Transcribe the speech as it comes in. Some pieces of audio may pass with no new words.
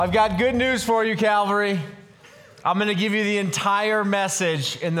I've got good news for you, Calvary. I'm going to give you the entire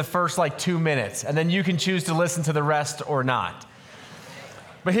message in the first 2 minutes, and then you can choose to listen to the rest or not.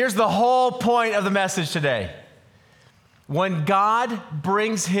 But here's the whole point of the message today. When God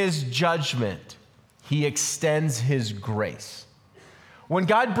brings his judgment, he extends his grace. When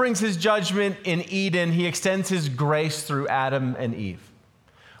God brings his judgment in Eden, he extends his grace through Adam and Eve.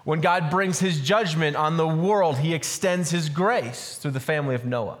 When God brings his judgment on the world, he extends his grace through the family of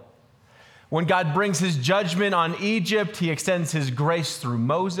Noah. When God brings his judgment on Egypt, he extends his grace through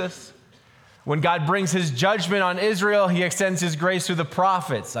Moses. When God brings his judgment on Israel, he extends his grace through the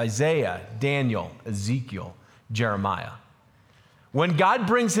prophets, Isaiah, Daniel, Ezekiel, Jeremiah. When God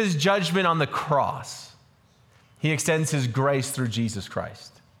brings his judgment on the cross, he extends his grace through Jesus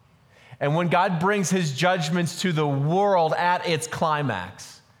Christ. And when God brings his judgments to the world at its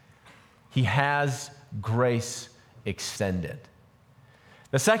climax, he has grace extended.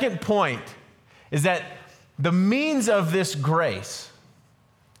 The second point is that the means of this grace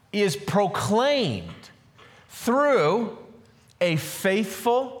is proclaimed through a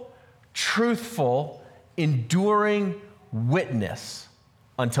faithful, truthful, enduring witness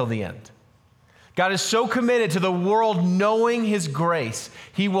until the end. God is so committed to the world knowing his grace,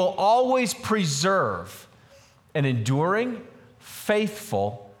 he will always preserve an enduring,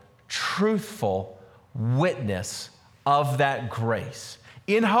 faithful, truthful witness of that grace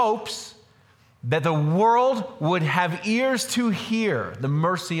in hopes that the world would have ears to hear the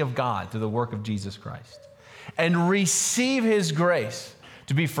mercy of God through the work of Jesus Christ and receive his grace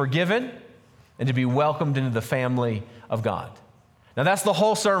to be forgiven and to be welcomed into the family of God. Now that's the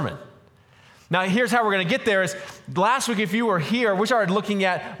whole sermon. Now here's how we're going to get there is last week, if you were here, we started looking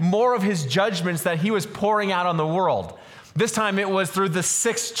at more of his judgments that he was pouring out on the world. This time it was through the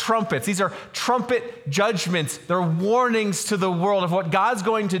 6 trumpets. These are trumpet judgments. They're warnings to the world of what God's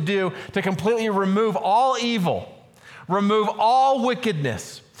going to do to completely remove all evil, remove all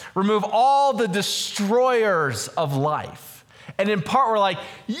wickedness, remove all the destroyers of life. And in part, we're like,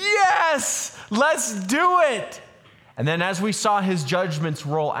 yes, let's do it. And then as we saw his judgments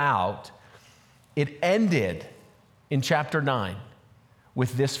roll out, it ended in chapter 9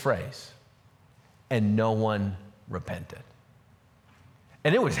 with this phrase, and no one repented.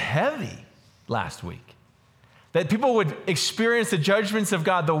 And it was heavy last week. That people would experience the judgments of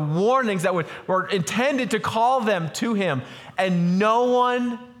God, the warnings that were intended to call them to him, and no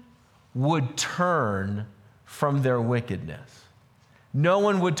one would turn from their wickedness. No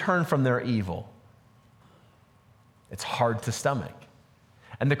one would turn from their evil. It's hard to stomach.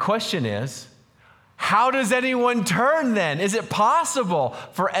 And the question is, how does anyone turn then? Is it possible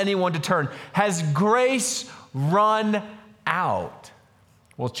for anyone to turn? Has grace run out?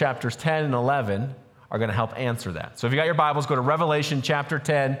 Well, chapters 10 and 11 are going to help answer that. So if you got your Bibles, go to Revelation chapter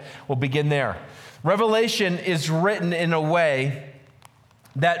 10. We'll begin there. Revelation is written in a way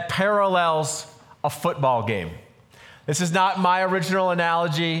that parallels a football game. This is not my original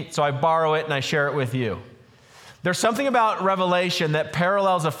analogy, so I borrow it and I share it with you. There's something about Revelation that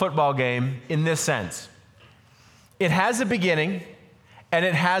parallels a football game in this sense. It has a beginning and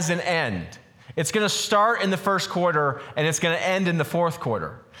it has an end. It's going to start in the first quarter and it's going to end in the fourth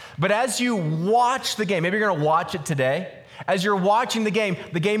quarter. But as you watch the game, maybe you're going to watch it today. As you're watching the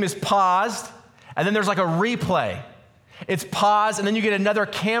game is paused and then there's like a replay. It's paused and then you get another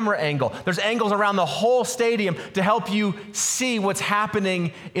camera angle. There's angles around the whole stadium to help you see what's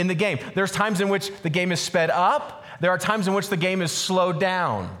happening in the game. There's times in which the game is sped up. There are times in which the game is slowed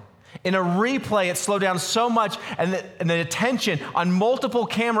down. In a replay, it's slowed down so much, and the attention on multiple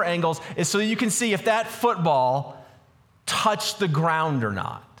camera angles is so that you can see if that football touched the ground or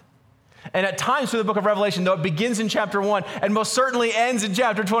not. And at times through the book of Revelation, though it begins in chapter 1 and most certainly ends in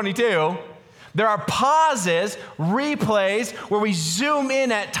chapter 22, there are pauses, replays, where we zoom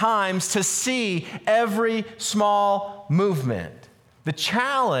in at times to see every small movement. The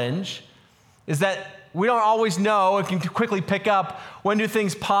challenge is that we don't always know and can quickly pick up when do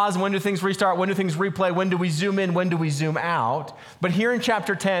things pause, when do things restart, when do things replay, when do we zoom in, when do we zoom out. But here in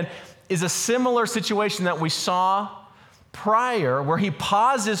chapter 10 is a similar situation that we saw prior, where he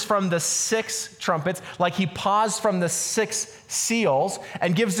pauses from the 6 trumpets, like he paused from the 6 seals,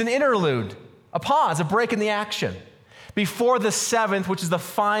 and gives an interlude, a pause, a break in the action, before the 7th, which is the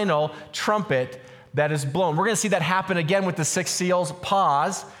final trumpet that is blown. We're going to see that happen again with the 6 seals,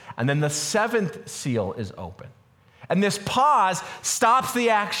 pause, and then the 7th seal is open. And this pause stops the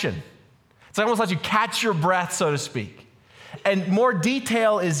action. It's almost like you catch your breath, so to speak. And more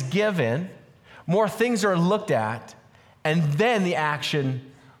detail is given, more things are looked at, and then the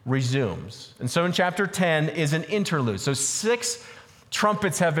action resumes. And so in chapter 10 is an interlude. So 6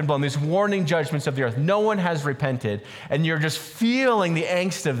 Trumpets have been blown, these warning judgments of the earth. No one has repented, and you're just feeling the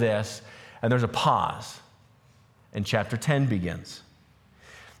angst of this, and there's a pause. And chapter 10 begins.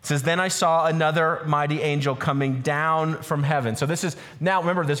 It says, then I saw another mighty angel coming down from heaven. So this is, now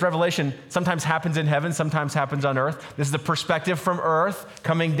remember, this revelation sometimes happens in heaven, sometimes happens on earth. This is the perspective from earth,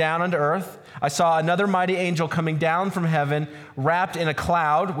 coming down onto earth. I saw another mighty angel coming down from heaven, wrapped in a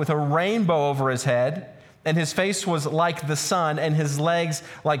cloud with a rainbow over his head, and his face was like the sun, and his legs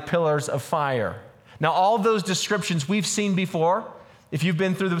like pillars of fire. Now, all those descriptions we've seen before. If you've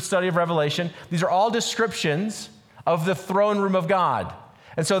been through the study of Revelation, these are all descriptions of the throne room of God.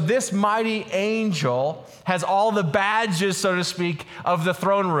 And so this mighty angel has all the badges, so to speak, of the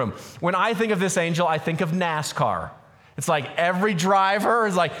throne room. When I think of this angel, I think of NASCAR. It's like every driver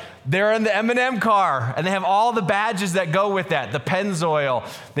is like, they're in the M&M car, and they have all the badges that go with that, the Pennzoil,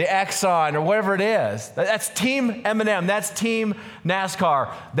 the Exxon, or whatever it is. That's Team M&M, that's Team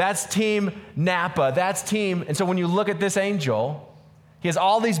NASCAR, that's Team Napa, that's Team. And so when you look at this angel, he has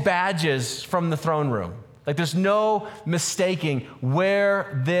all these badges from the throne room. Like there's no mistaking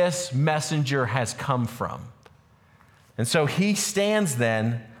where this messenger has come from. And so he stands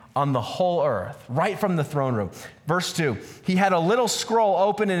then on the whole earth, right from the throne room. Verse 2, he had a little scroll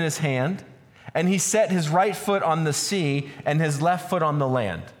open in his hand, and he set his right foot on the sea and his left foot on the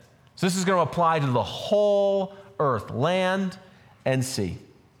land. So this is going to apply to the whole earth, land and sea.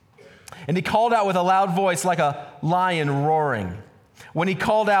 And he called out with a loud voice like a lion roaring. When he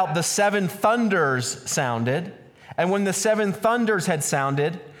called out, the seven thunders sounded. And when the seven thunders had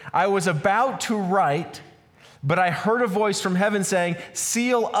sounded, I was about to write, but I heard a voice from heaven saying,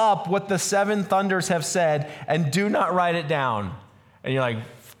 seal up what the seven thunders have said and do not write it down. And you're like,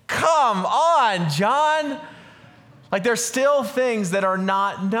 come on, John. Like there's still things that are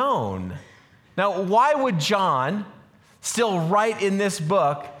not known. Now, why would John still write in this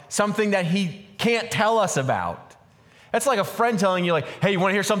book something that he can't tell us about? That's like a friend telling you, like, hey, you want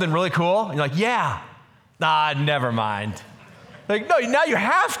to hear something really cool? And you're like, yeah. Nah, never mind. Like, no, now you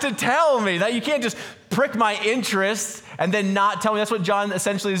have to tell me. That you can't just prick my interest and then not tell me. That's what John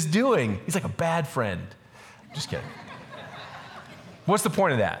essentially is doing. He's like a bad friend. Just kidding. What's the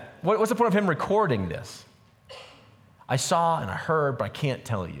point of that? What's the point of him recording this? I saw and I heard, but I can't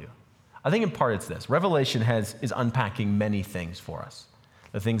tell you. I think in part it's this. Revelation is unpacking many things for us.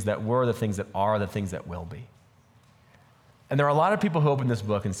 The things that were, the things that are, the things that will be. And there are a lot of people who open this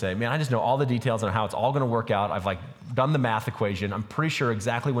book and say, man, I just know all the details on how it's all going to work out. I've done the math equation. I'm pretty sure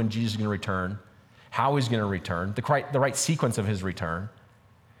exactly when Jesus is going to return, how he's going to return, the right sequence of his return.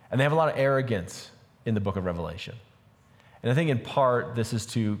 And they have a lot of arrogance in the book of Revelation. And I think in part, this is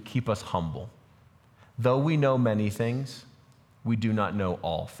to keep us humble. Though we know many things, we do not know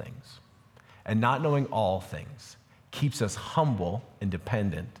all things. And not knowing all things keeps us humble and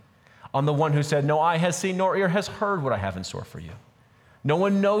dependent on the one who said, no eye has seen nor ear has heard what I have in store for you. No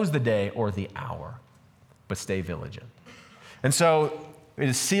one knows the day or the hour, but stay vigilant. And so it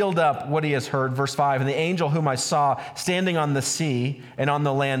is sealed up what he has heard. Verse 5, and the angel whom I saw standing on the sea and on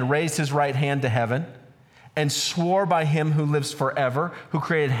the land raised his right hand to heaven and swore by him who lives forever, who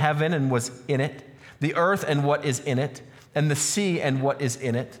created heaven and was in it, the earth and what is in it, and the sea and what is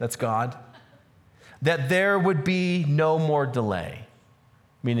in it, that's God, that there would be no more delay.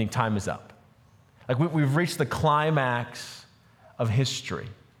 Meaning time is up. Like we've reached the climax of history.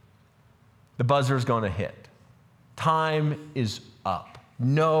 The buzzer is going to hit. Time is up.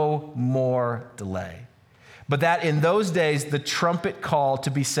 No more delay. But that in those days, the trumpet call to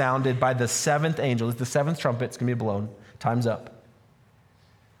be sounded by the seventh angel, it's the seventh trumpet, it's going to be blown. Time's up.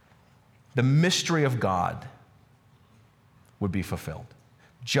 The mystery of God would be fulfilled,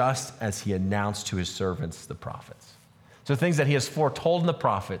 just as he announced to his servants, the prophets. So things that he has foretold in the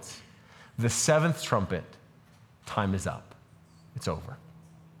prophets, the seventh trumpet, time is up. It's over.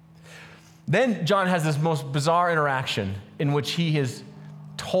 Then John has this most bizarre interaction in which he is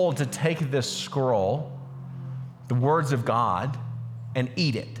told to take this scroll, the words of God, and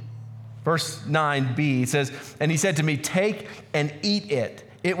eat it. Verse 9b says, and he said to me, take and eat it.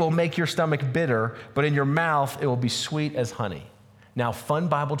 It will make your stomach bitter, but in your mouth it will be sweet as honey. Now, fun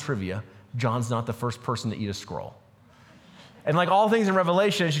Bible trivia, John's not the first person to eat a scroll. And like all things in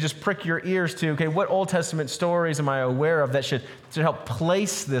Revelation, you just prick your ears to, okay, what Old Testament stories am I aware of that should help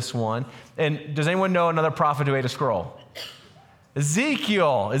place this one? And does anyone know another prophet who ate a scroll?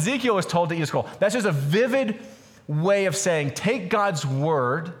 Ezekiel. Ezekiel was told to eat a scroll. That's just a vivid way of saying, take God's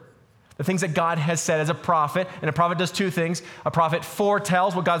word, the things that God has said as a prophet, and a prophet does two things. A prophet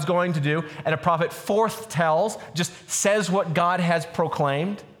foretells what God's going to do, and a prophet forthtells, just says what God has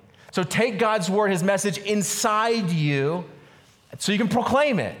proclaimed. So take God's word, his message inside you, so you can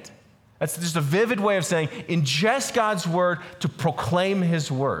proclaim it. That's just a vivid way of saying ingest God's word to proclaim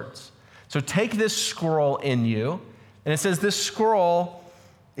his words. So take this scroll in you, and it says this scroll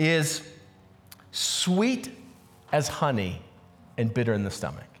is sweet as honey and bitter in the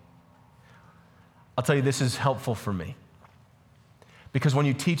stomach. I'll tell you, this is helpful for me. Because when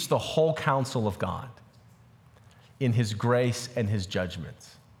you teach the whole counsel of God in his grace and his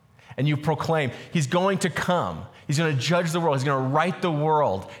judgments, and you proclaim he's going to come, he's going to judge the world, he's going to right the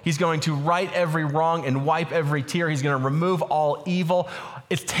world, he's going to right every wrong and wipe every tear, he's going to remove all evil,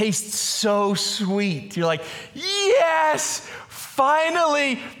 it tastes so sweet. You're like, yes,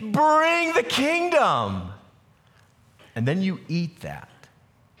 finally bring the kingdom. And then you eat that,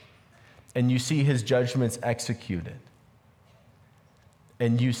 and you see his judgments executed.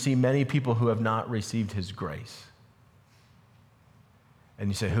 And you see many people who have not received his grace. And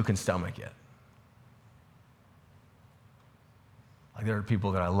you say, who can stomach it? Like, there are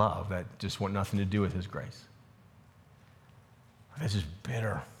people that I love that just want nothing to do with his grace. This is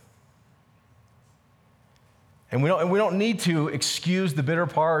bitter. And we don't need to excuse the bitter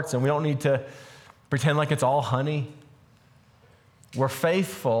parts, and we don't need to pretend like it's all honey. We're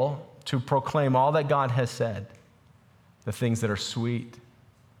faithful to proclaim all that God has said, the things that are sweet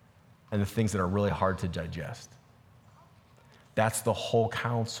and the things that are really hard to digest. That's the whole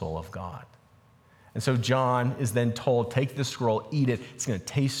counsel of God. And so John is then told, take this scroll, eat it. It's going to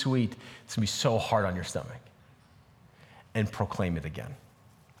taste sweet. It's going to be so hard on your stomach. And proclaim it again.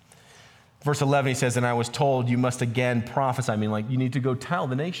 Verse 11, he says, and I was told you must again prophesy. I mean, like, you need to go tell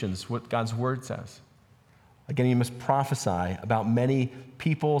the nations what God's word says. Again, you must prophesy about many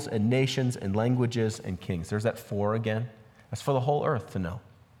peoples and nations and languages and kings. There's that 4 again. That's for the whole earth to know.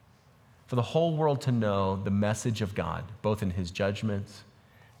 For the whole world to know the message of God, both in his judgments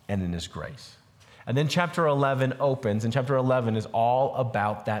and in his grace. And then chapter 11 opens, and chapter 11 is all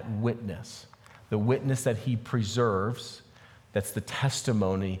about that witness, the witness that he preserves, that's the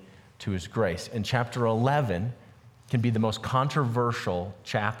testimony to his grace. And chapter 11 can be the most controversial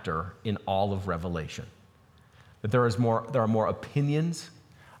chapter in all of Revelation. That there are more opinions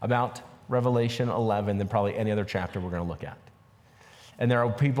about Revelation 11 than probably any other chapter we're going to look at. And there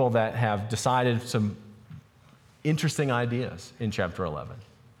are people that have decided some interesting ideas in chapter 11.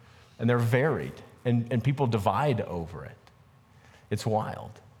 And they're varied, and people divide over it. It's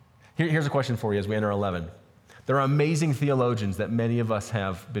wild. Here's a question for you as we enter 11. There are amazing theologians that many of us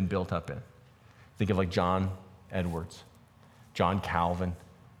have been built up in. Think of like John Edwards, John Calvin,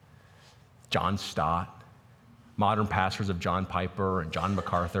 John Stott, modern pastors of John Piper and John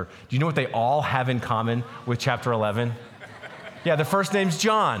MacArthur. Do you know what they all have in common with chapter 11? Yeah, the first name's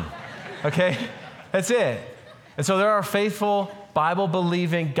John, okay? That's it. And so there are faithful,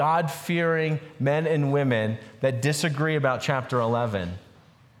 Bible-believing, God-fearing men and women that disagree about chapter 11.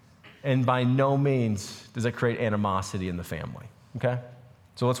 And by no means does it create animosity in the family, okay?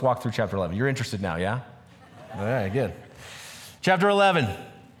 So let's walk through chapter 11. You're interested now, yeah? All right, good. Chapter 11.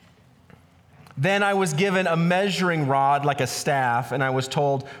 Then I was given a measuring rod like a staff, and I was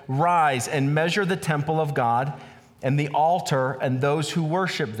told, rise and measure the temple of God and the altar and those who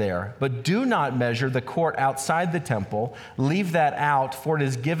worship there. But do not measure the court outside the temple. Leave that out, for it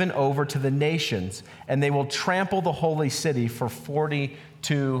is given over to the nations, and they will trample the holy city for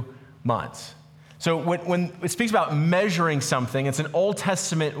 42 months. So when it speaks about measuring something, it's an Old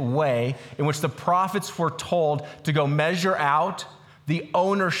Testament way in which the prophets were told to go measure out the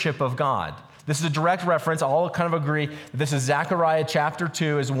ownership of God. This is a direct reference. All kind of agree that this is Zechariah chapter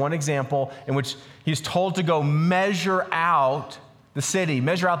 2 is one example in which he's told to go measure out the city,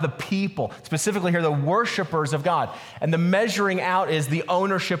 measure out the people, specifically here the worshipers of God. And the measuring out is the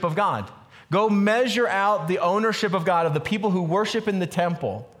ownership of God. Go measure out the ownership of God, of the people who worship in the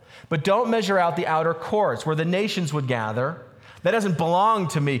temple, but don't measure out the outer courts where the nations would gather. That doesn't belong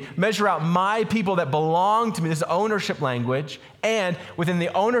to me. Measure out my people that belong to me. This is ownership language. And within the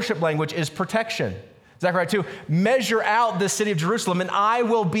ownership language is protection. Zechariah 2, measure out the city of Jerusalem, and I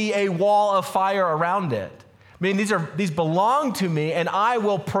will be a wall of fire around it. I mean, these belong to me, and I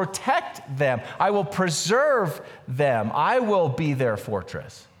will protect them. I will preserve them. I will be their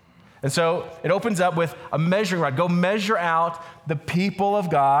fortress. And so it opens up with a measuring rod. Go measure out the people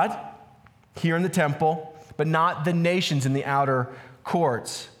of God here in the temple, but not the nations in the outer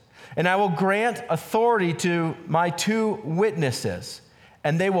courts. And I will grant authority to my 2 witnesses,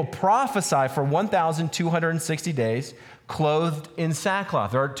 and they will prophesy for 1,260 days, clothed in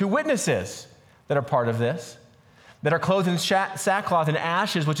sackcloth. There are 2 witnesses that are part of this, that are clothed in sackcloth and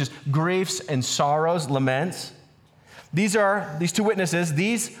ashes, which is griefs and sorrows, laments. These two witnesses.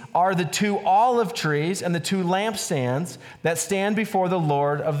 These are the two olive trees and the two lampstands that stand before the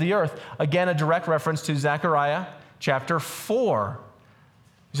Lord of the earth. Again, a direct reference to Zechariah chapter 4.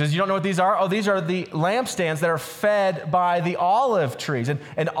 He says, you don't know what these are? Oh, these are the lampstands that are fed by the olive trees.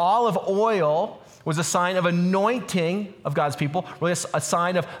 And olive oil was a sign of anointing of God's people, really a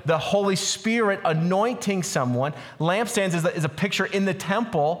sign of the Holy Spirit anointing someone. Lampstands is a picture in the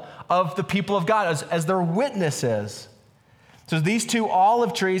temple of the people of God as their witnesses. So these two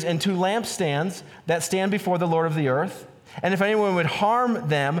olive trees and two lampstands that stand before the Lord of the earth. And if anyone would harm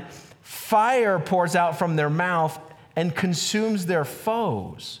them, fire pours out from their mouth and consumes their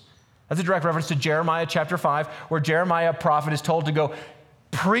foes. That's a direct reference to Jeremiah chapter 5, where Jeremiah prophet is told to go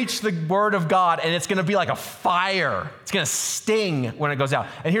preach the word of God, and it's going to be like a fire. It's going to sting when it goes out.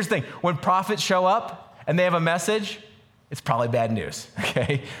 And here's the thing. When prophets show up and they have a message, it's probably bad news,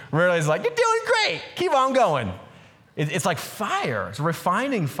 okay? Rarely it's like, you're doing great. Keep on going. It's like fire. It's a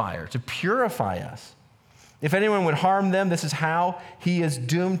refining fire to purify us. If anyone would harm them, this is how he is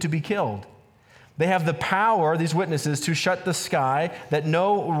doomed to be killed. They have the power, these witnesses, to shut the sky that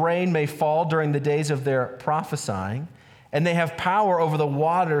no rain may fall during the days of their prophesying. And they have power over the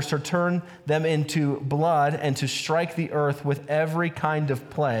waters to turn them into blood and to strike the earth with every kind of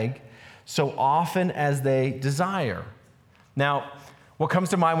plague so often as they desire. Now, what comes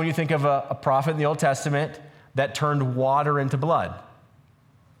to mind when you think of a prophet in the Old Testament that turned water into blood?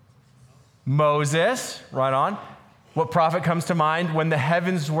 Moses, right on. What prophet comes to mind when the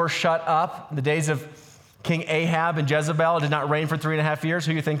heavens were shut up in the days of King Ahab and Jezebel? It did not rain for 3.5 years.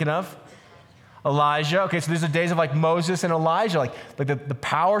 Who are you thinking of? Elijah. Okay, so these are days of like Moses and Elijah, like the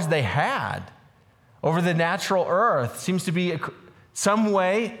powers they had over the natural earth seems to be some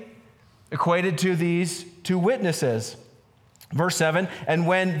way equated to these two witnesses. Verse 7, and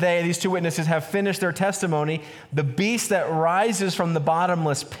when these two witnesses have finished their testimony, the beast that rises from the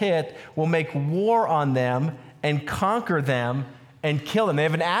bottomless pit will make war on them and conquer them and kill them. They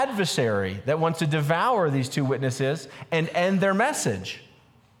have an adversary that wants to devour these two witnesses and end their message.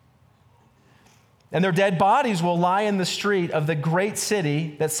 And their dead bodies will lie in the street of the great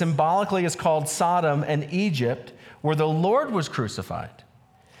city that symbolically is called Sodom and Egypt, where the Lord was crucified.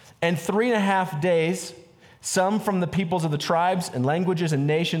 And 3.5 days, some from the peoples of the tribes and languages and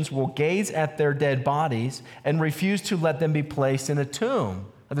nations will gaze at their dead bodies and refuse to let them be placed in a tomb.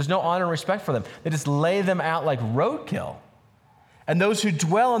 There's no honor and respect for them. They just lay them out like roadkill. And those who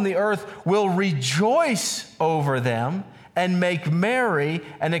dwell on the earth will rejoice over them and make merry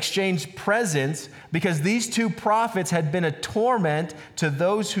and exchange presents, because these two prophets had been a torment to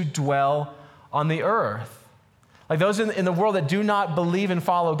those who dwell on the earth. Like those in the world that do not believe and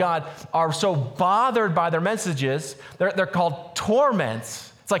follow God are so bothered by their messages, they're called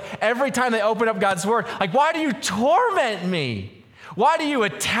torments. It's like every time they open up God's word, like, why do you torment me? Why do you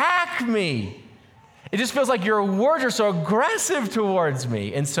attack me? It just feels like your words are so aggressive towards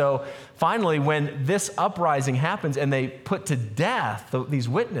me. And so finally, when this uprising happens and they put to death these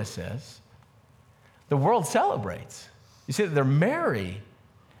witnesses, the world celebrates. You see that they're merry.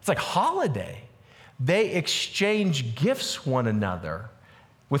 It's like holiday. They exchange gifts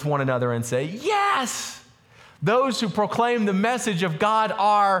with one another and say, yes, those who proclaim the message of God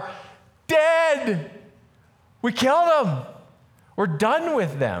are dead. We killed them. We're done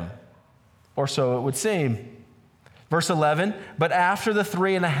with them. Or so it would seem. Verse 11, but after the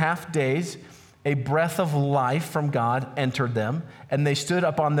 3.5 days, a breath of life from God entered them, and they stood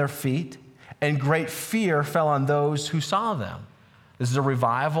up on their feet, and great fear fell on those who saw them. This is a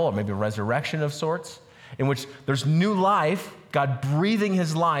revival, or maybe a resurrection of sorts, in which there's new life, God breathing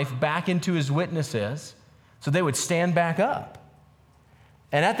his life back into his witnesses, so they would stand back up.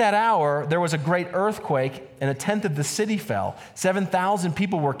 And at that hour, there was a great earthquake, and 1/10 of the city fell. 7,000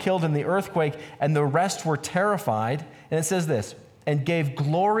 people were killed in the earthquake, and the rest were terrified. And it says this, and gave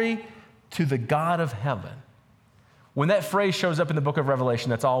glory to the God of heaven. When that phrase shows up in the book of Revelation,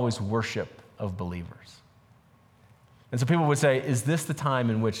 that's always worship of believers. And so people would say, is this the time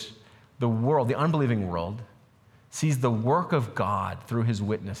in which the world, the unbelieving world, sees the work of God through his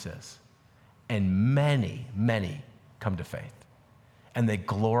witnesses, and many, many come to faith? And they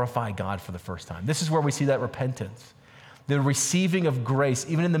glorify God for the first time. This is where we see that repentance, the receiving of grace,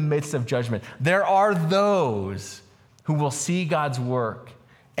 even in the midst of judgment. There are those who will see God's work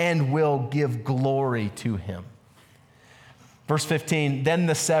and will give glory to him. Verse 15, then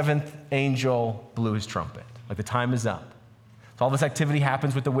the 7th angel blew his trumpet. Like the time is up. So all this activity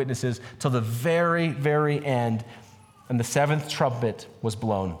happens with the witnesses till the very, very end, and the 7th trumpet was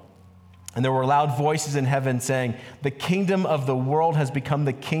blown. And there were loud voices in heaven saying, the kingdom of the world has become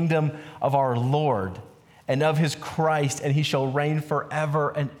the kingdom of our Lord and of his Christ, and he shall reign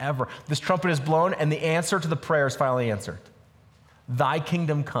forever and ever. This trumpet is blown, and the answer to the prayer is finally answered. Thy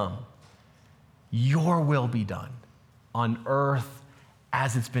kingdom come, your will be done on earth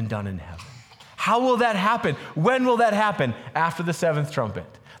as it's been done in heaven. How will that happen? When will that happen? After the seventh trumpet.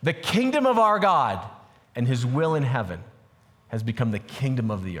 The kingdom of our God and his will in heaven has become the kingdom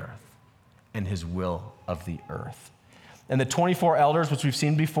of the earth and his will of the earth. And the 24 elders, which we've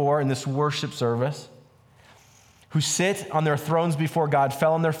seen before in this worship service, who sit on their thrones before God,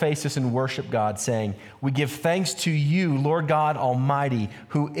 fell on their faces and worship God, saying, we give thanks to you, Lord God Almighty,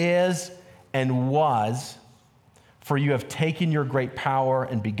 who is and was, for you have taken your great power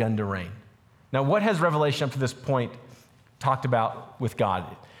and begun to reign. Now, what has Revelation up to this point talked about with God,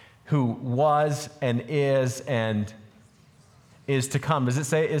 who was and is to come? Does it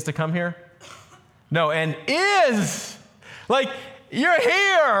say is to come here? No, and is. Like, you're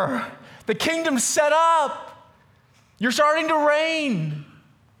here. The kingdom's set up. You're starting to reign.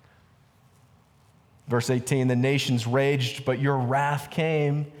 Verse 18, the nations raged, but your wrath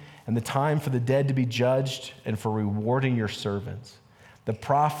came, and the time for the dead to be judged and for rewarding your servants, the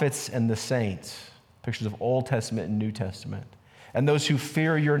prophets and the saints, pictures of Old Testament and New Testament, and those who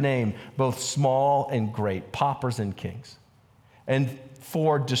fear your name, both small and great, paupers and kings, and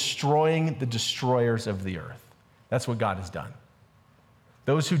for destroying the destroyers of the earth. That's what God has done.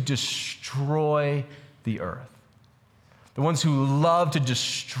 Those who destroy the earth, the ones who love to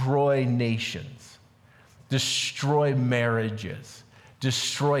destroy nations, destroy marriages,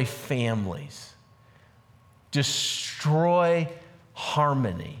 destroy families, destroy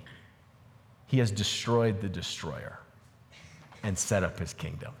harmony. He has destroyed the destroyer and set up his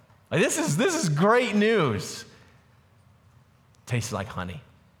kingdom. Like, this is great news. Tastes like honey.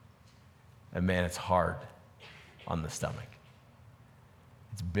 And man, it's hard on the stomach.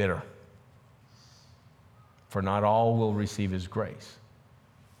 It's bitter. For not all will receive his grace.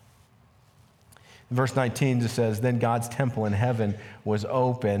 In verse 19 it says, then God's temple in heaven was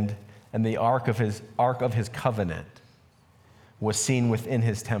opened, and the ark of his covenant was seen within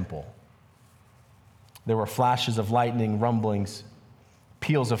his temple. There were flashes of lightning, rumblings,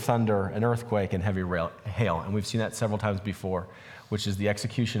 peals of thunder, an earthquake, and heavy hail. And we've seen that several times before, which is the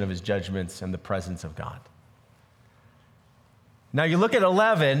execution of his judgments and the presence of God. Now you look at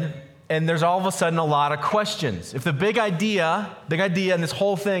 11, and there's all of a sudden a lot of questions. If the big idea in this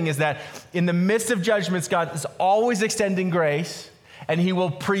whole thing is that in the midst of judgments, God is always extending grace, and he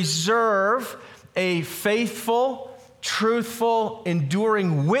will preserve a faithful, truthful,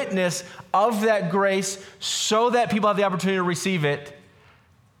 enduring witness of that grace so that people have the opportunity to receive it.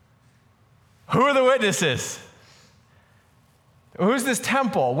 Who are the witnesses? Who's this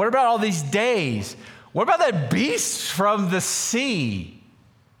temple? What about all these days? What about that beast from the sea?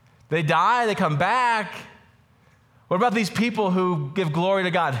 They die, they come back. What about these people who give glory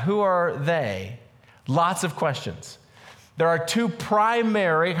to God? Who are they? Lots of questions. There are two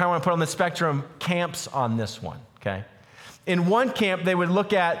primary, I want to put on the spectrum, camps on this one, okay? In one camp, they would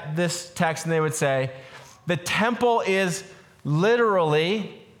look at this text and they would say, the temple is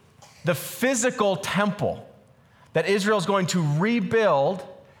literally the physical temple that Israel is going to rebuild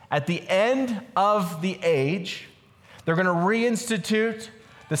at the end of the age. They're going to reinstitute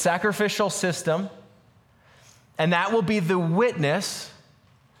the sacrificial system, and that will be the witness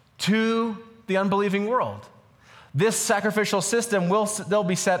to the unbelieving world. This sacrificial system they'll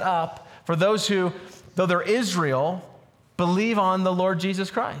be set up for those who, though they're Israel, believe on the Lord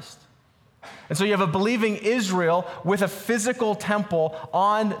Jesus Christ. And so you have a believing Israel with a physical temple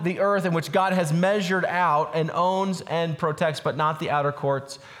on the earth in which God has measured out and owns and protects, but not the outer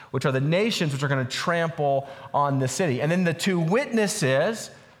courts, which are the nations which are going to trample on the city. And then the two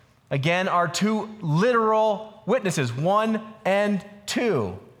witnesses, again, are two literal witnesses, 1 and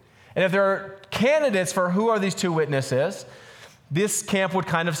 2. And if there are candidates for who are these two witnesses, this camp would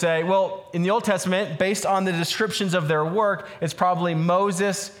kind of say, well, in the Old Testament, based on the descriptions of their work, it's probably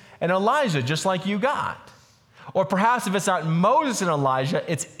Moses and Elijah, just like you got. Or perhaps if it's not Moses and Elijah,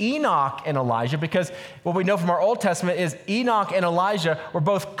 it's Enoch and Elijah, because what we know from our Old Testament is Enoch and Elijah were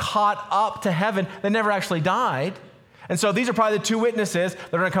both caught up to heaven. They never actually died. And so these are probably the two witnesses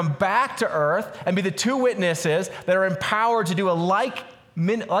that are going to come back to earth and be the two witnesses that are empowered to do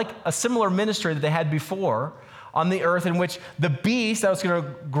a similar ministry that they had before on the earth, in which the beast that was going to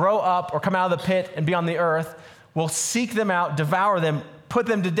grow up or come out of the pit and be on the earth will seek them out, devour them, put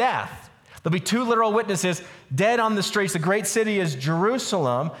them to death. There'll be two literal witnesses dead on the streets. The great city is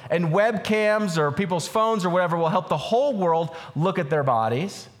Jerusalem, and webcams or people's phones or whatever will help the whole world look at their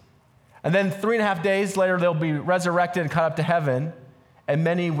bodies. And then 3.5 days later, they'll be resurrected and caught up to heaven. and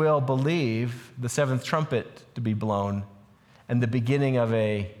many will believe the seventh trumpet to be blown, and the beginning of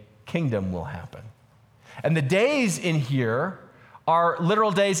a kingdom will happen. And the days in here are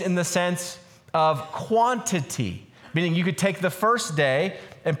literal days in the sense of quantity, meaning you could take the first day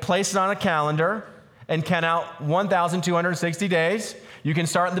and place it on a calendar and count out 1,260 days. You can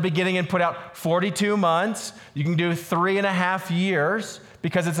start in the beginning and put out 42 months. You can do 3.5 years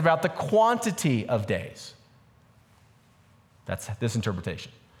because it's about the quantity of days. That's this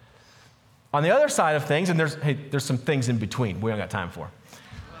interpretation. On the other side of things, and there's some things in between we don't got time for.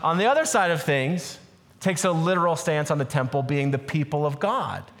 On the other side of things, takes a literal stance on the temple being the people of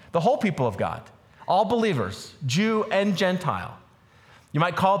God, the whole people of God, all believers, Jew and Gentile. You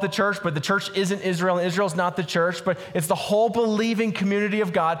might call it the church, but the church isn't Israel, and Israel's not the church, but it's the whole believing community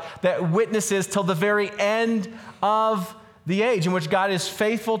of God that witnesses till the very end of the age in which God is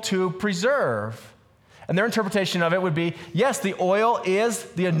faithful to preserve. And their interpretation of it would be, yes, the oil is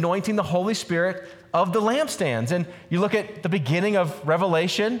the anointing, the Holy Spirit of the lampstands. And you look at the beginning of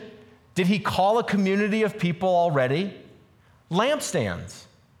Revelation, did he call a community of people already lampstands?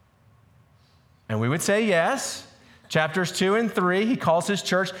 And we would say yes. Chapters 2 and 3, he calls his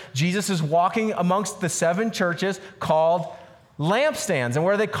church. Jesus is walking amongst the 7 churches called lampstands. And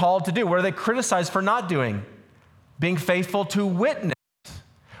what are they called to do? What are they criticized for not doing? Being faithful to witness.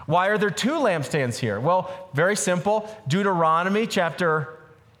 Why are there 2 lampstands here? Well, very simple. Deuteronomy chapter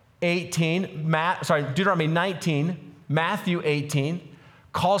 18, Deuteronomy 19, Matthew 18,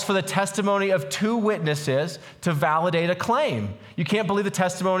 calls for the testimony of 2 witnesses to validate a claim. You can't believe the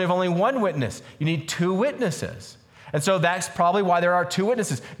testimony of only 1 witness. You need 2 witnesses. And so that's probably why there are 2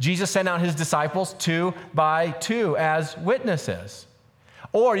 witnesses. Jesus sent out his disciples 2 by 2 as witnesses.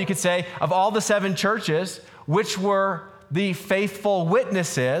 Or you could say, of all the 7 churches, which were the faithful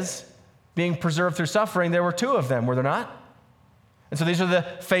witnesses being preserved through suffering, there were 2 of them, were there not? And so these are the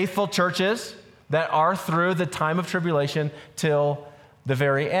faithful churches that are through the time of tribulation till the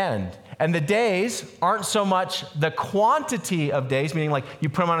very end. And the days aren't so much the quantity of days, meaning like you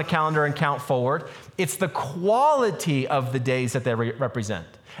put them on a calendar and count forward. It's the quality of the days that they represent.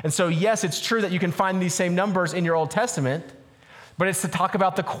 And so, yes, it's true that you can find these same numbers in your Old Testament, but it's to talk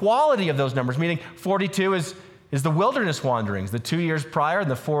about the quality of those numbers, meaning 42 is the wilderness wanderings, the 2 years prior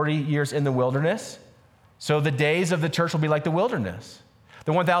and the 40 years in the wilderness. So the days of the church will be like the wilderness.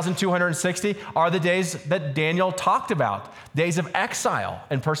 The 1,260 are the days that Daniel talked about, days of exile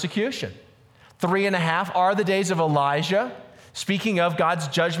and persecution. 3.5 are the days of Elijah, speaking of God's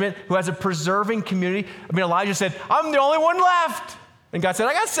judgment, who has a preserving community. I mean, Elijah said, I'm the only one left. And God said,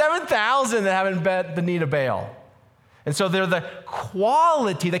 I got 7,000 that haven't bet the knee to Baal. And so they're the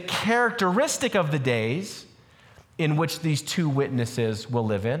quality, the characteristic of the days in which these 2 witnesses will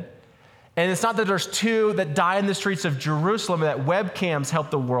live in. And it's not that there's 2 that die in the streets of Jerusalem that webcams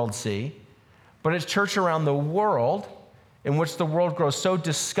help the world see, but it's church around the world in which the world grows so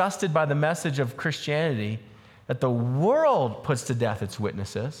disgusted by the message of Christianity that the world puts to death its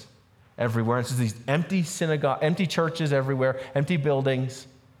witnesses everywhere. And it's just these empty synagogue, empty churches everywhere, empty buildings.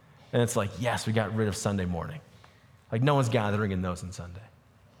 And it's like, yes, we got rid of Sunday morning. Like no one's gathering in those on Sunday.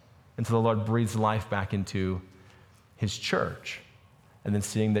 Until the Lord breathes life back into his church. And then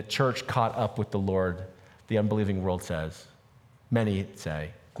seeing that church caught up with the Lord, the unbelieving world says, many say,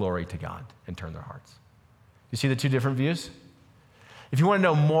 glory to God, and turn their hearts. You see the 2 different views? If you want to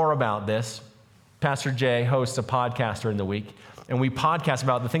know more about this, Pastor Jay hosts a podcast during the week, and we podcast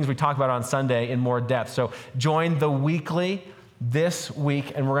about the things we talk about on Sunday in more depth. So join the weekly this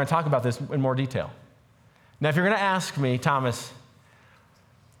week, and we're going to talk about this in more detail. Now, if you're going to ask me, Thomas,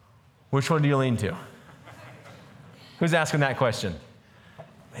 which one do you lean to? Who's asking that question?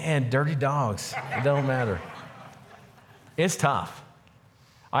 Man, dirty dogs. It don't matter. It's tough.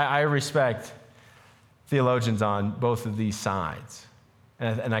 I respect theologians on both of these sides.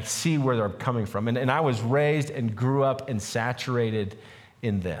 And I see where they're coming from. And I was raised and grew up and saturated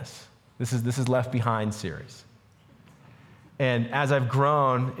in this. This is Left Behind series. And as I've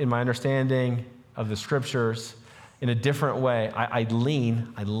grown in my understanding of the scriptures in a different way, I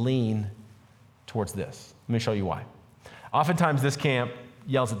lean towards this. Let me show you why. Oftentimes this camp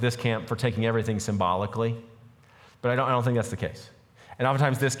yells at this camp for taking everything symbolically, but I don't think that's the case. And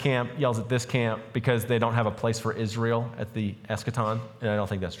oftentimes this camp yells at this camp because they don't have a place for Israel at the eschaton, and I don't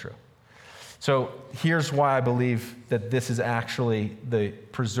think that's true. So here's why I believe that this is actually the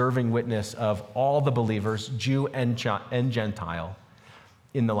preserving witness of all the believers, Jew and Gentile,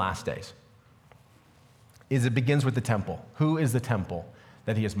 in the last days. It begins with the temple. Who is the temple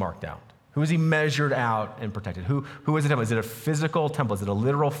that he has marked out? Who is he measured out and protected? Who is the temple? Is it a physical temple? Is it a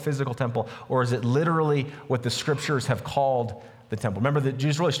literal physical temple? Or is it literally what the scriptures have called the temple. Remember that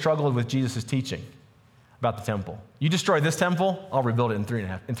Jews really struggled with Jesus' teaching about the temple. You destroy this temple, I'll rebuild it in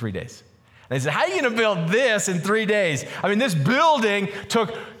 3 days. And they said, how are you going to build this in 3 days? I mean, this building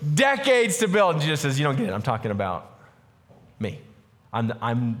took decades to build. And Jesus says, you don't get it. I'm talking about me.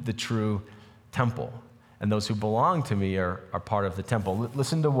 I'm the true temple. And those who belong to me are part of the temple.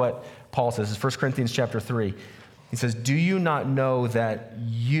 Listen to what Paul says. This is 1 Corinthians chapter 3. He says, do you not know that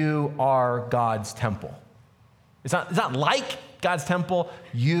you are God's temple? It's not like God's temple.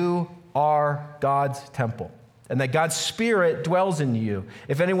 You are God's temple. And that God's Spirit dwells in you.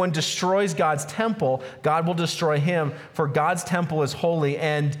 If anyone destroys God's temple, God will destroy him. For God's temple is holy,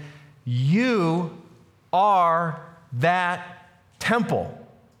 and you are that temple.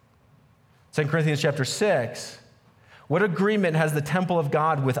 2 Corinthians chapter 6, what agreement has the temple of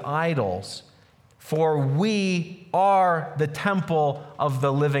God with idols? For we are the temple of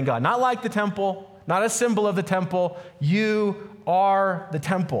the living God. Not like the temple, not a symbol of the temple. You are the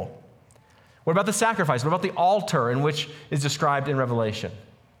temple. What about the sacrifice? What about the altar in which is described in Revelation?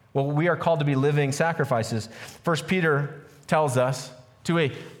 Well, we are called to be living sacrifices. 1 Peter tells us, to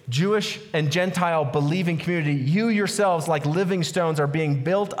a Jewish and Gentile believing community, you yourselves, like living stones, are being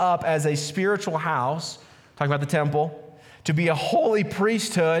built up as a spiritual house, talking about the temple, to be a holy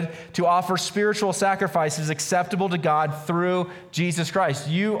priesthood, to offer spiritual sacrifices acceptable to God through Jesus Christ.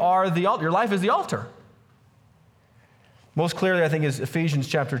 You are the altar. Your life is the altar. Most clearly, I think, is Ephesians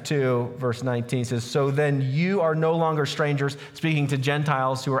chapter 2, verse 19 says, so then you are no longer strangers, speaking to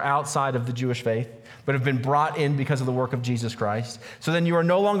Gentiles who are outside of the Jewish faith, but have been brought in because of the work of Jesus Christ. So then you are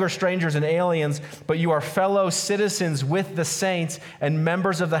no longer strangers and aliens, but you are fellow citizens with the saints and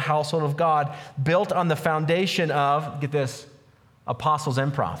members of the household of God, built on the foundation of, get this, apostles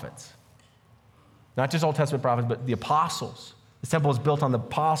and prophets. Not just Old Testament prophets, but the apostles. This temple is built on the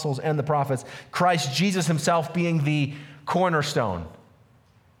apostles and the prophets, Christ Jesus himself being the cornerstone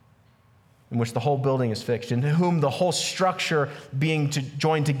in which the whole building is fixed, in whom the whole structure being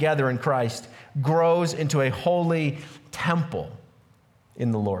joined together in Christ grows into a holy temple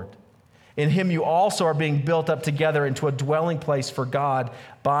in the Lord. In him you also are being built up together into a dwelling place for God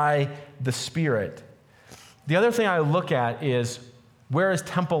by the Spirit. The other thing I look at is, where is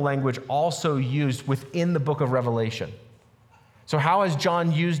temple language also used within the book of Revelation? So how has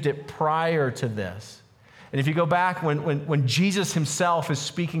John used it prior to this? And if you go back, when Jesus himself is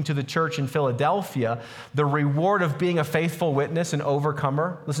speaking to the church in Philadelphia, the reward of being a faithful witness and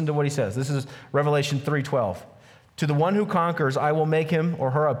overcomer, listen to what he says. This is Revelation 3:12. To the one who conquers, I will make him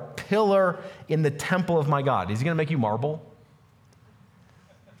or her a pillar in the temple of my God. Is he going to make you marble?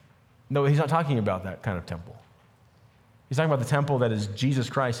 No, he's not talking about that kind of temple. He's talking about the temple that is Jesus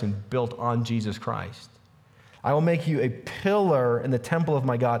Christ and built on Jesus Christ. I will make you a pillar in the temple of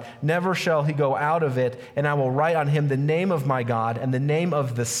my God. Never shall he go out of it, and I will write on him the name of my God and the name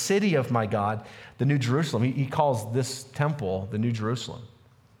of the city of my God, the New Jerusalem. He calls this temple the New Jerusalem.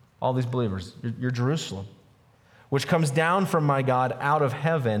 All these believers, you're Jerusalem, which comes down from my God out of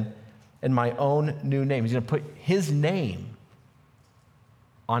heaven, and my own new name. He's going to put his name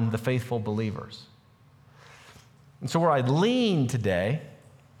on the faithful believers. And so where I lean today,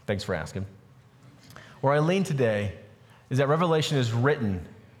 thanks for asking, where I lean today is that Revelation is written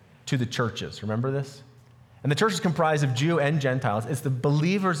to the churches. Remember this? And the church is comprised of Jew and Gentiles. It's the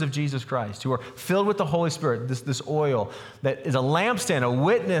believers of Jesus Christ who are filled with the Holy Spirit, this oil that is a lampstand, a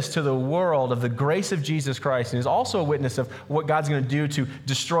witness to the world of the grace of Jesus Christ, and is also a witness of what God's going to do to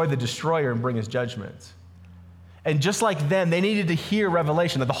destroy the destroyer and bring his judgments. And just like them, they needed to hear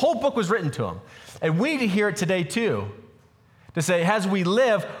Revelation, that the whole book was written to them. And we need to hear it today too, to say, as we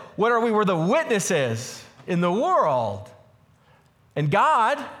live, what are we? We're the witnesses in the world. And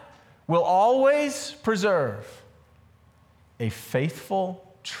God will always preserve a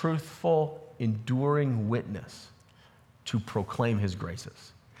faithful, truthful, enduring witness to proclaim his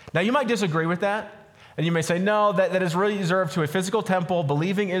graces. Now, you might disagree with that, and you may say, no, that is really reserved to a physical temple,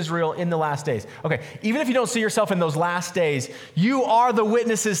 believing Israel in the last days. Okay, even if you don't see yourself in those last days, you are the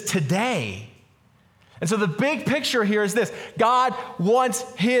witnesses today. And so the big picture here is this: God wants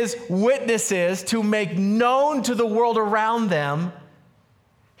his witnesses to make known to the world around them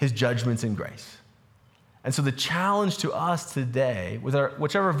his judgments and grace. And so the challenge to us today, with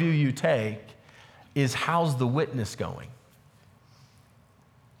whichever view you take, is how's the witness going?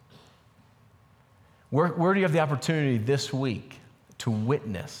 Where do you have the opportunity this week to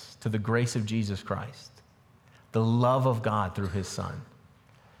witness to the grace of Jesus Christ, the love of God through his Son,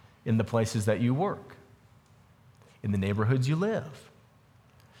 in the places that you work, in the neighborhoods you live,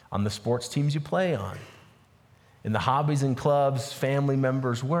 on the sports teams you play on, in the hobbies and clubs, family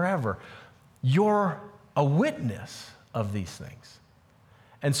members, wherever? You're a witness of these things.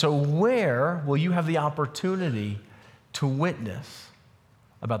 And so where will you have the opportunity to witness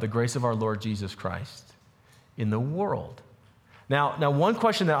about the grace of our Lord Jesus Christ in the world? Now, one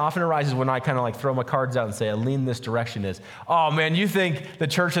question that often arises when I kind of like throw my cards out and say, I lean this direction is, oh man, you think the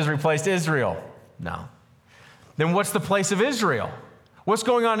church has replaced Israel? No. Then what's the place of Israel? What's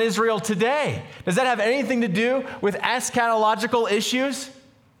going on in Israel today? Does that have anything to do with eschatological issues?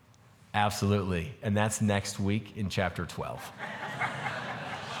 Absolutely. And that's next week in chapter 12.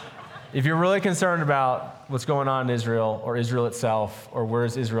 If you're really concerned about what's going on in Israel or Israel itself, or where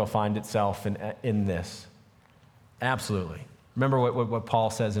does Israel find itself in this? Absolutely. Remember what Paul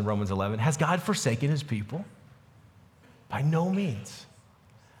says in Romans 11. Has God forsaken his people? By no means.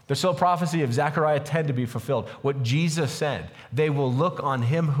 There's still a prophecy of Zechariah 10 to be fulfilled. What Jesus said, they will look on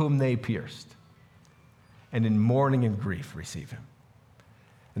him whom they pierced, and in mourning and grief receive him.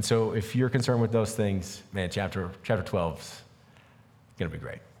 And so if you're concerned with those things, man, chapter 12 is going to be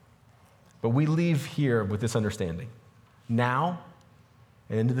great. But we leave here with this understanding. Now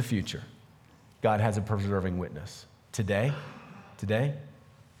and into the future, God has a preserving witness. Today,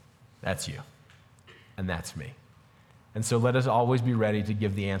 that's you, and that's me. And so let us always be ready to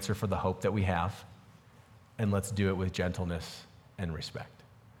give the answer for the hope that we have, and let's do it with gentleness and respect,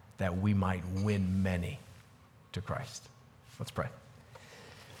 that we might win many to Christ. Let's pray.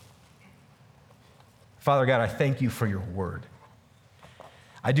 Father God, I thank you for your word.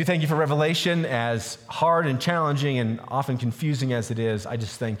 I do thank you for revelation, as hard and challenging and often confusing as it is. I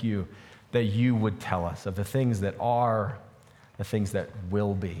just thank you that you would tell us of the things that are, the things that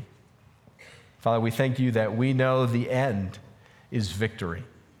will be. Father, we thank you that we know the end is victory,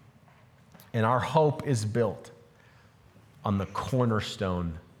 and our hope is built on the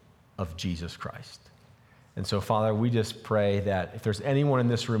cornerstone of Jesus Christ. And so, Father, we just pray that if there's anyone in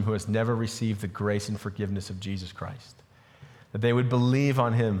this room who has never received the grace and forgiveness of Jesus Christ, that they would believe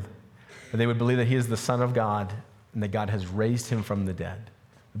on him, that they would believe that he is the Son of God and that God has raised him from the dead.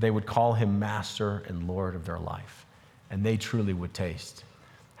 They would call him Master and Lord of their life, and they truly would taste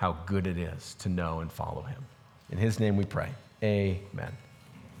how good it is to know and follow him. In his name we pray. Amen.